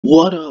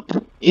What up?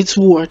 It's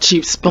War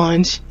Chief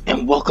Sponge,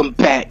 and welcome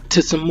back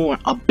to some more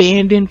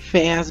abandoned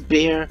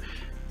Fazbear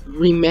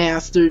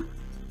Remastered.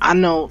 I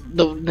know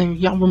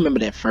y'all remember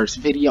that first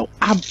video.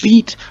 I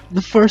beat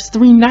the first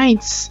 3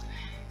 nights,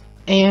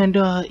 and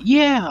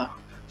yeah,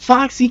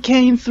 Foxy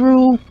came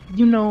through.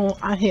 You know,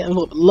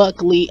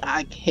 luckily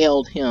I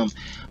held him,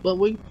 but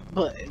we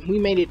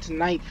made it to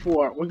night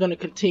 4. We're gonna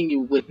continue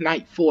with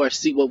night 4.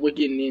 See what we're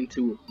getting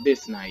into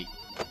this night.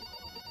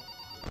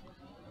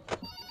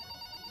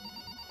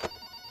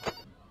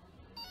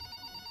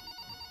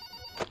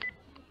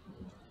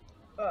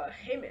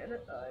 Hey man,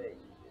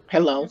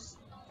 Hello.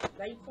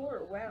 night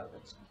 4, wow,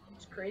 that's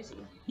crazy.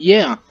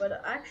 Yeah.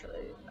 But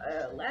actually,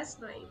 last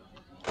night,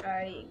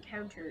 I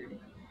encountered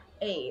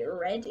a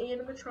red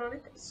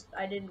animatronic.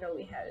 I didn't know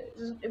we had it.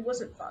 It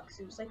wasn't Fox,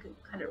 it was like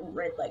a kind of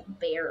red, like,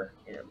 bear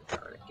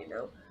animatronic, you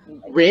know?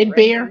 Like Red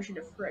bear? version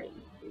of Freddy.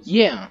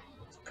 Yeah.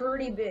 It's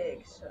pretty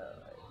big, so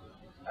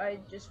I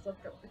just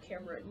flipped up the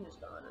camera and he was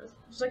gone. It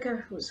was like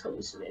I was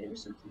hallucinating or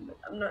something, but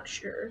I'm not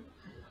sure.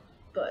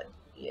 But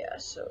yeah,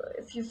 so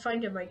if you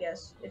find him, I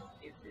guess, if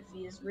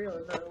he is real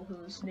or not a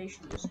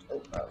hallucination, just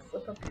flip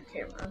up your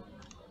camera.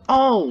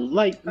 Oh,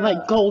 like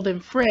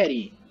Golden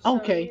Freddy. So,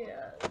 Okay.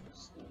 yeah,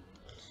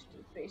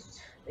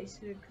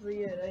 basically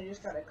it. I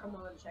just gotta come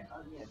on and check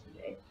on you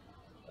today.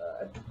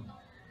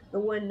 The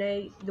one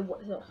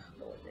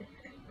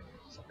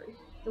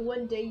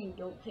day you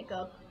don't pick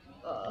up,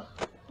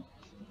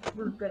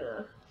 we're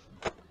gonna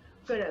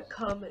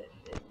come and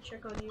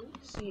check on you,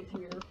 see if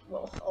you're,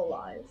 well,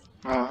 alive.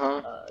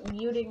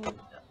 Muting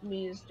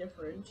me is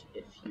different.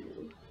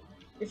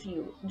 If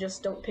you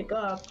just don't pick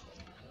up,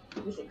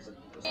 we think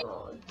something was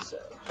wrong, so.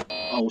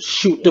 Oh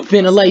shoot, yeah, the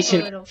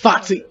ventilation!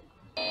 Foxy!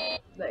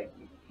 Like,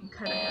 you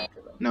kinda have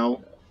to, like,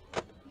 no.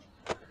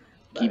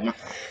 Keep my...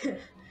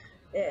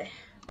 yeah,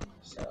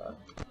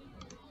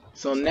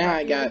 So now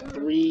I got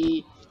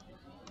 3...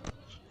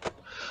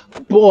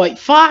 Boy,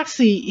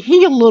 Foxy,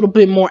 he a little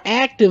bit more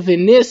active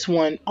in this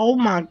one. Oh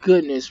my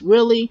goodness,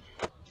 really?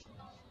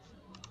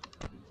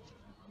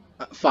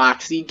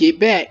 Foxy, get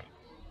back.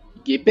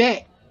 Get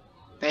back.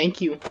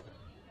 Thank you.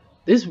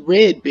 This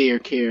red bear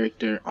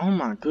character, oh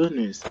my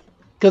goodness.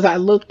 Because I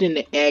looked in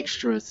the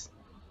extras,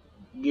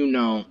 you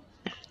know,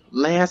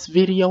 last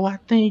video, I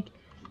think,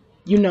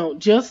 you know,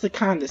 just to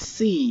kind of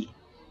see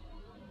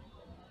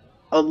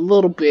a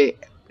little bit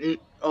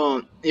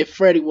if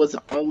Freddy was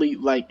only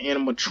like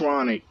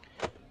animatronic.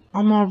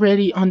 I'm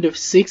already under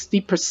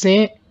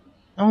 60%.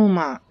 Oh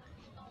my.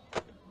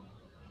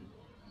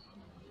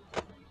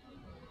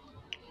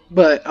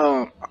 But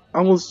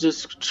I was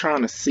just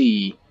trying to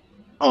see.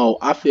 Oh,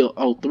 I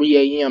feel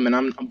 3 a.m. and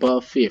I'm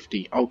above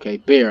 50. Okay,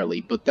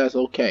 barely, but that's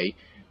okay.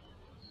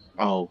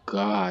 Oh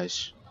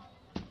gosh.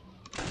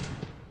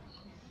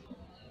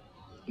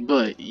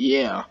 But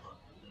yeah,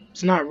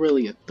 it's not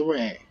really a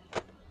threat.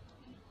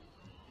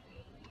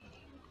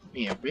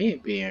 Yeah,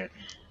 Red Bear.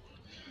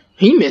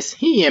 He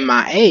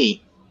MIA.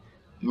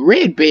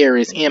 Red Bear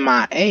is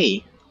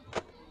MIA.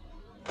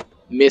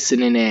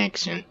 Missing in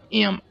action.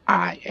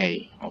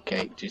 MIA.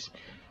 Okay, just.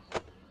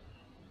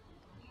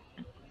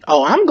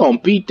 Oh, I'm gonna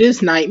beat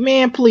this night,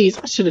 man. Please,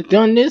 I should have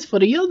done this for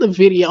the other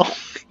video.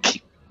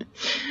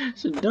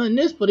 Should have done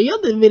this for the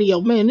other video,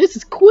 man. This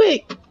is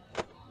quick.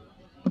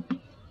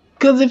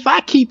 Cause if I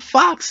keep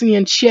Foxy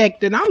in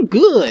check, then I'm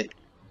good.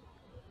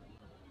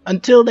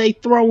 Until they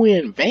throw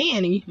in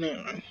Vanny,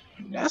 man,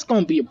 that's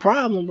gonna be a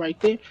problem right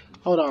there.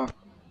 Hold on,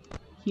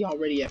 he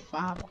already at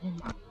 5. Oh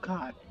my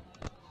god.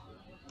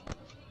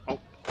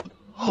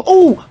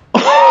 Oh,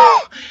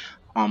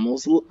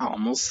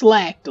 almost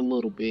slacked a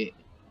little bit.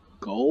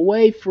 Go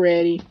away,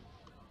 Freddy.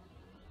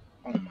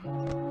 Oh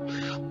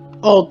my.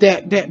 Oh,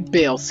 that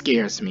bell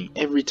scares me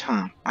every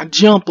time. I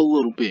jump a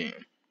little bit.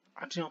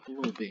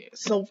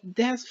 So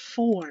that's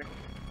 4.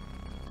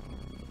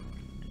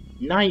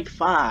 Night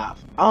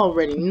 5. I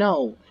already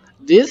know.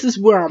 This is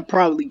where I'm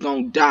probably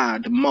gonna die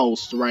the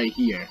most right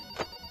here.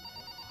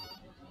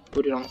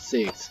 Put it on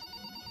 6.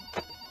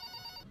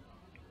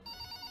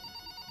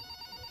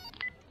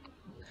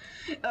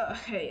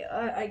 Hey,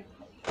 I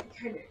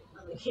kind of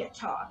really can't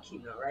talk, you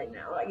know, right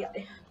now. I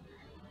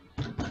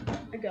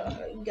got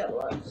a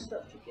lot of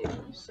stuff to do,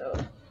 so.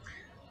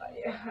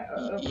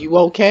 You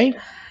okay?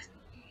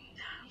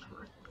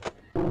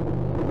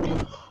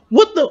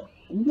 What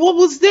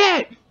was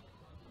that?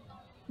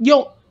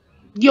 Yo,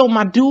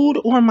 my dude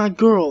or my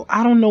girl?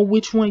 I don't know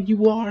which one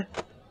you are,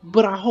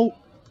 but I hope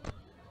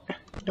you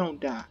don't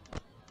die.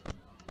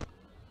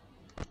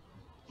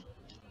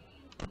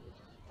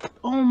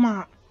 Oh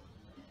my.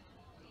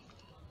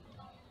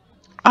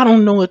 I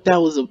don't know if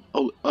that was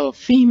a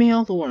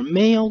female or a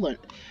male, or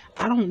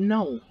I don't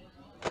know.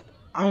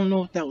 I don't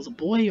know if that was a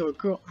boy or a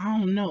girl. I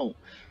don't know.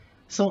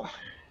 So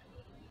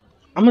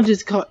I'm gonna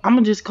just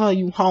call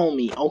you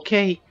homie,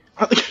 okay?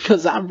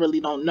 Because I really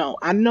don't know.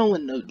 I know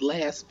in the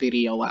last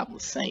video I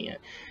was saying,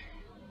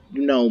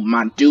 you know,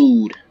 my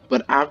dude,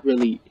 but I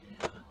really.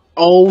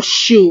 Oh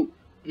shoot!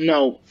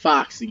 No,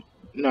 Foxy,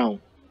 no,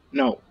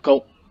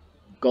 go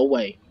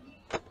away.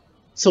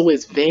 So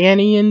is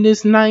Vanny in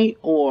this night,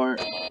 or...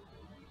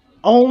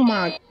 Oh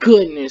my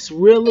goodness,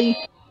 really?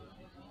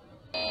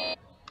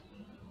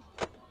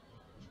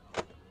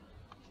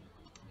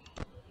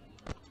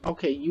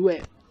 Okay,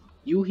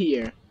 you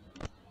here.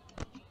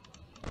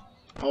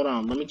 Hold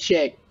on, let me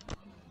check.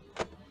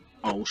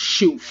 Oh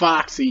shoot,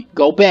 Foxy,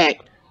 go back.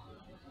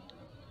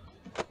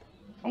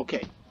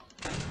 Okay.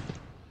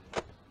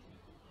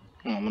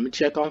 Hold on, let me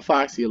check on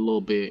Foxy a little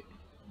bit.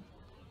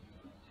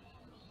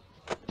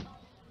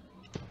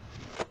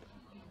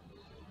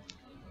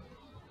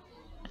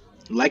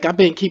 Like, I've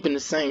been keeping the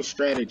same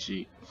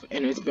strategy,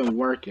 and it's been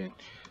working.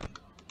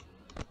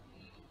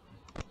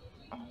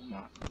 Oh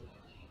my.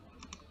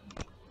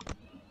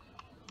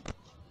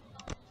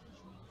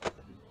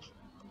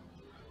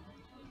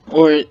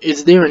 Or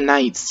is there a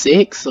night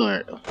 6,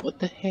 or what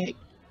the heck?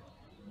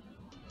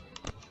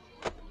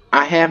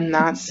 I have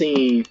not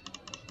seen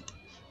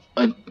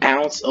an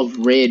ounce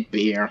of red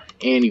bear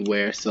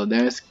anywhere, so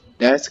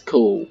that's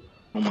cool.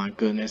 Oh my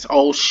goodness.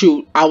 Oh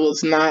shoot, I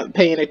was not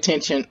paying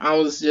attention. I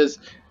was just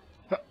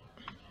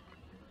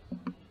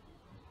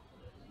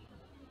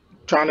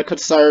trying to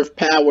conserve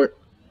power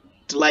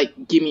to,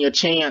 like, give me a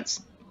chance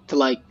to,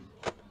 like,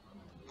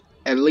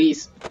 at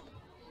least,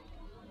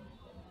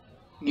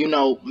 you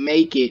know,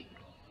 make it.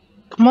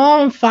 Come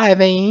on, 5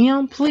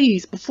 a.m.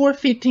 please, before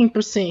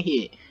 15%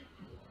 hit.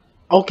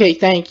 Okay,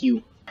 thank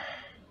you.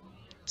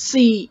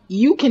 See,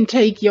 you can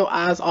take your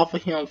eyes off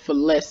of him for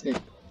less than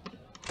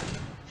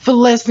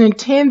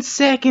 10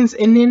 seconds,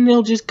 and then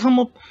they'll just come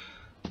up.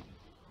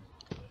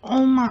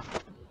 Oh my.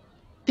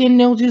 Then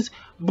they'll just,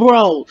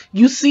 bro,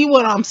 you see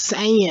what I'm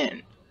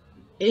saying?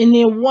 And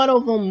then one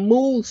of them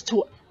moves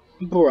to,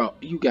 bro,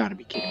 you gotta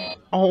be kidding me.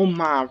 Oh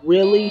my,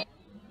 really?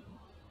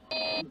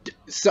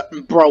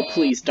 Bro,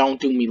 please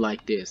don't do me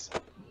like this.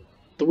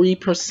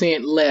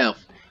 3% left.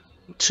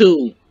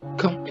 2.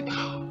 Come.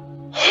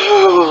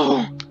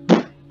 Oh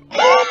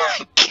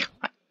my god.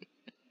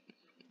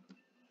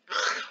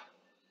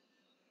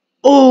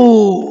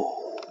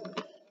 Oh.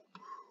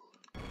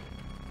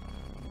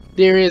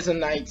 There is a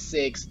night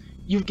 6.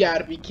 You've got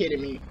to be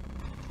kidding me.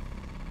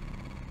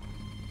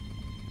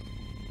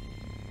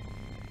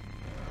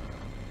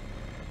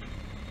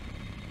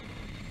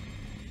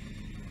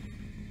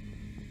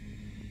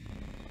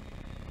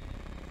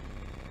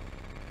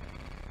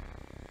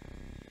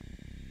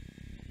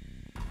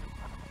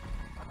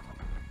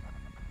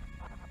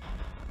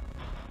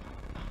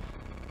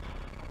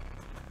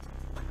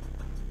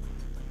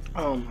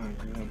 Oh my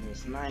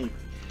goodness, night.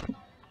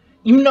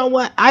 You know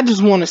what? I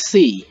just want to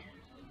see.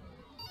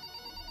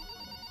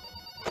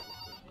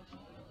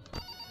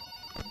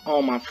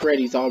 Oh my,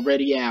 Freddy's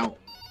already out.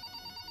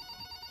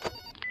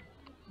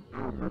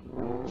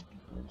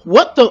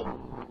 What the?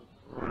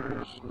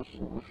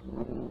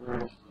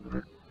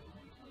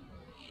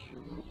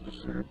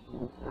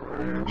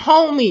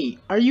 Homie,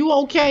 are you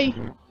okay?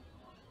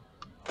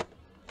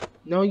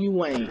 No,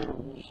 you ain't.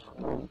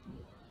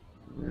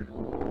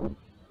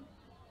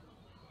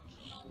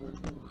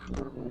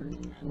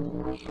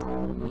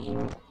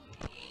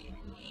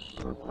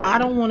 I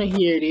don't want to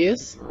hear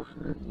this.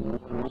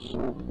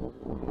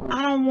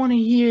 I don't want to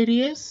hear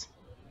this.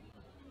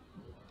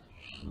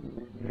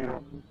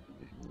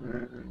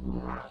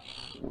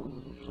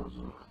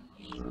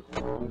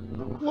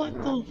 What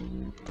the?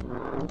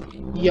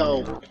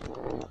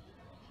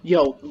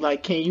 Yo,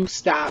 like, can you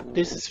stop?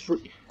 This is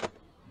free.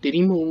 Did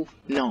he move?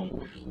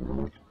 No.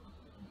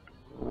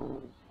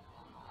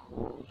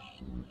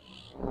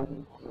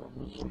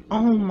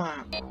 Oh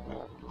my.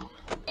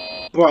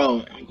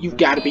 Bro, you've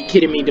got to be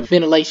kidding me. The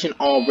ventilation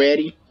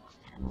already?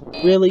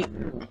 Really?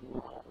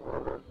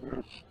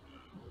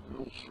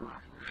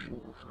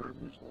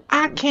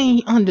 I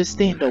can't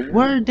understand a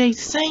word they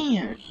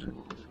saying.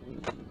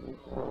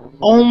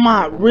 Oh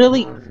my,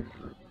 really?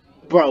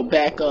 Bro,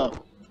 back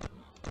up.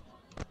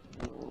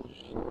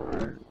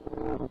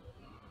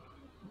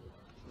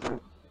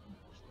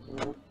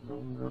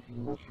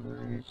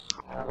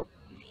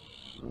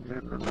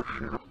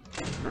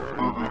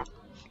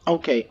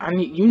 Okay,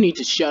 you need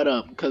to shut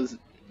up, because...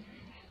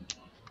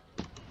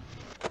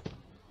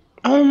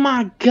 Oh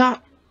my god,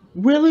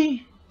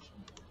 really?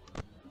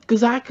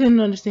 Because I couldn't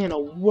understand a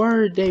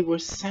word they were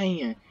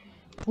saying.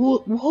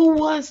 Who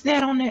was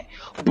that on that?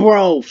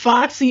 Bro,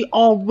 Foxy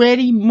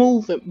already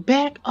moving.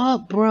 Back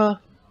up, bruh.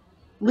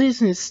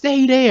 Listen,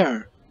 stay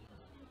there.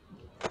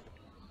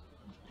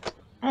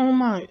 Oh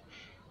my.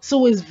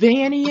 So is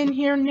Vanny in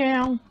here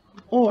now?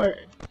 Or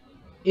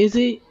is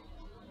it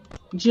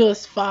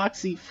just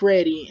Foxy,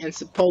 Freddy, and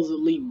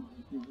supposedly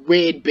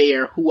Red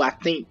Bear, who I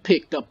think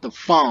picked up the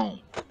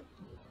phone?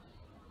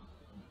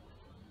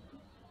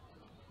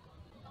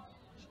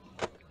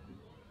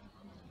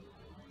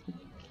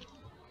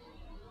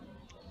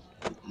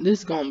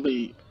 This gonna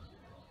be...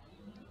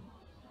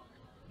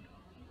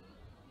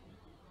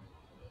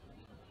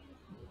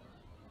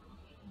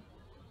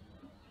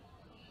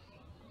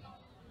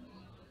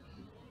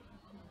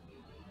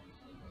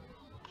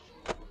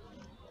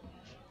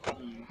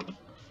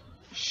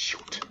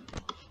 Shoot.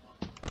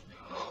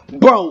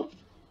 Bro!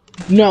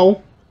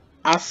 No.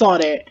 I saw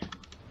that.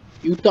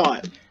 You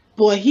thought.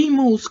 Boy, he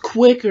moves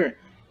quicker.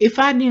 If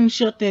I didn't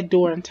shut that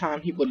door in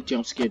time, he would have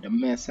jump scared the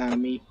mess out of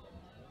me.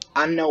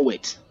 I know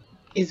it.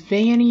 Is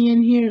Vanny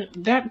in here?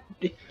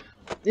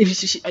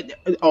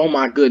 Oh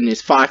my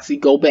goodness, Foxy,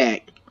 go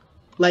back.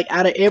 Like,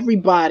 out of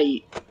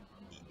everybody,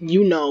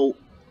 you know,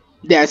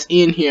 that's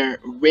in here,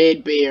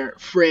 Red Bear,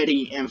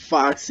 Freddy, and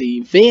Foxy,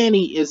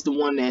 Vanny is the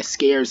one that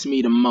scares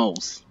me the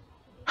most.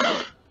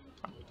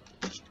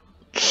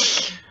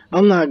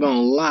 I'm not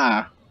gonna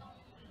lie.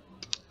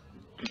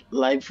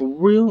 Like, for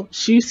real,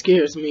 she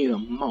scares me the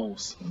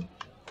most.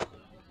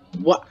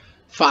 What?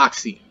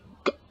 Foxy.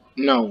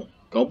 No.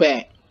 Go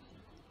back.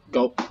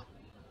 Go.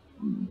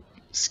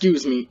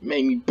 Excuse me.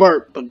 Made me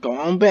burp, but go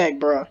on back,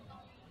 bruh.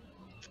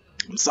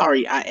 I'm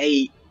sorry, I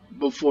ate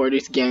before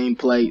this game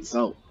played,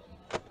 so.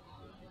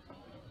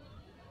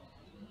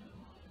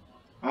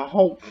 I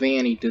hope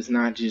Vanny does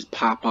not just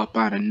pop up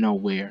out of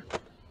nowhere.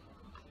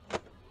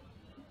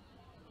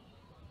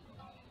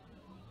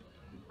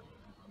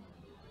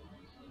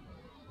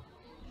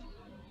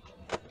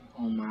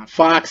 Oh my,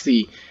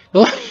 Foxy.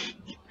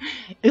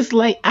 It's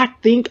like, I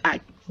think I...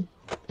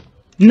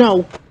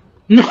 No.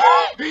 No.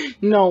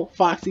 No,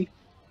 Foxy.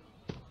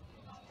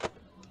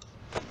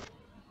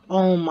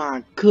 Oh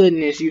my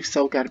goodness, you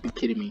so gotta be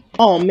kidding me.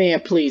 Oh man,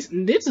 please.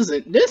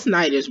 This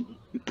night is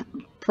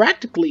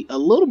practically a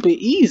little bit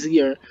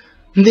easier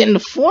than the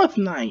fourth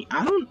night.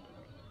 I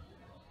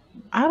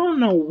don't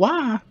know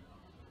why.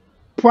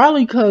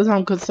 Probably because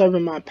I'm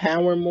conserving my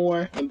power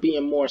more and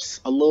being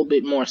a little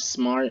bit more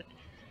smart.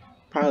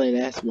 Probably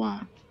that's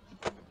why.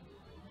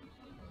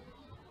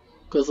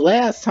 Cause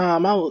last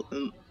time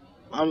the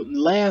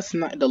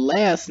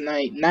last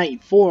night,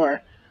 night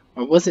 4,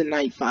 or was it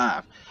night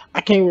 5? I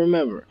can't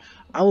remember.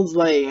 I was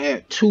like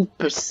at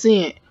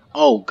 2%.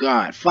 Oh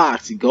God,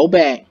 Foxy, go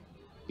back.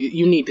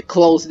 You need to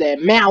close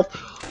that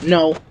mouth.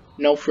 No,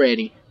 no,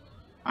 Freddy.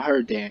 I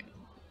heard that.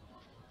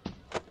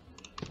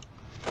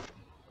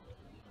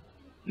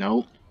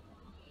 Nope.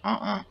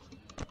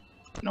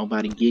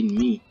 Nobody getting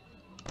me.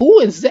 Who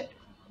is that?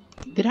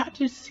 Did I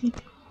just see?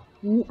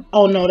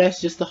 Oh no, that's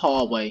just the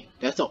hallway.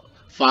 That's a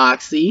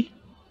Foxy.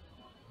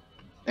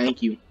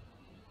 Thank you.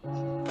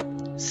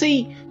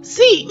 See,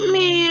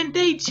 man,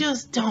 they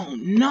just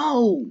don't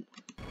know.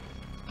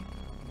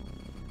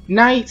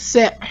 Night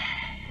 7.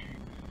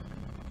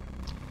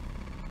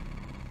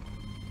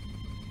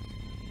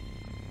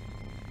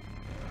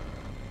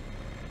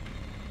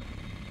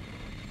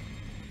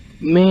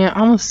 Man,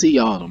 I'm gonna see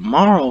y'all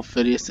tomorrow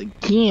for this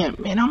again.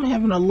 Man, I'm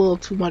having a little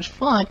too much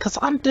fun because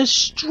I'm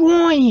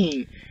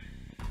destroying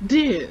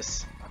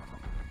this.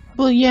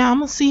 But yeah, I'm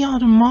gonna see y'all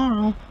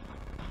tomorrow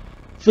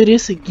for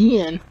this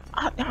again.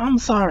 I'm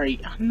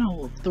sorry. I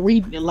know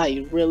 3,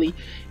 like, really,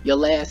 your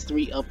last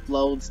 3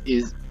 uploads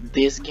is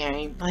this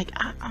game. Like,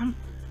 I'm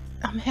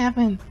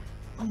having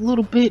a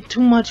little bit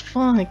too much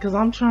fun because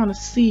I'm trying to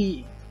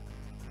see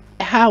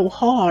how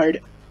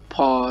hard,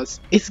 pause,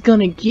 it's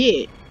gonna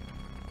get.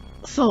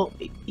 So,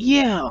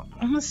 yeah,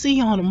 I'm gonna see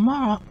y'all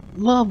tomorrow.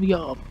 Love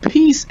y'all.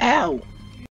 Peace out.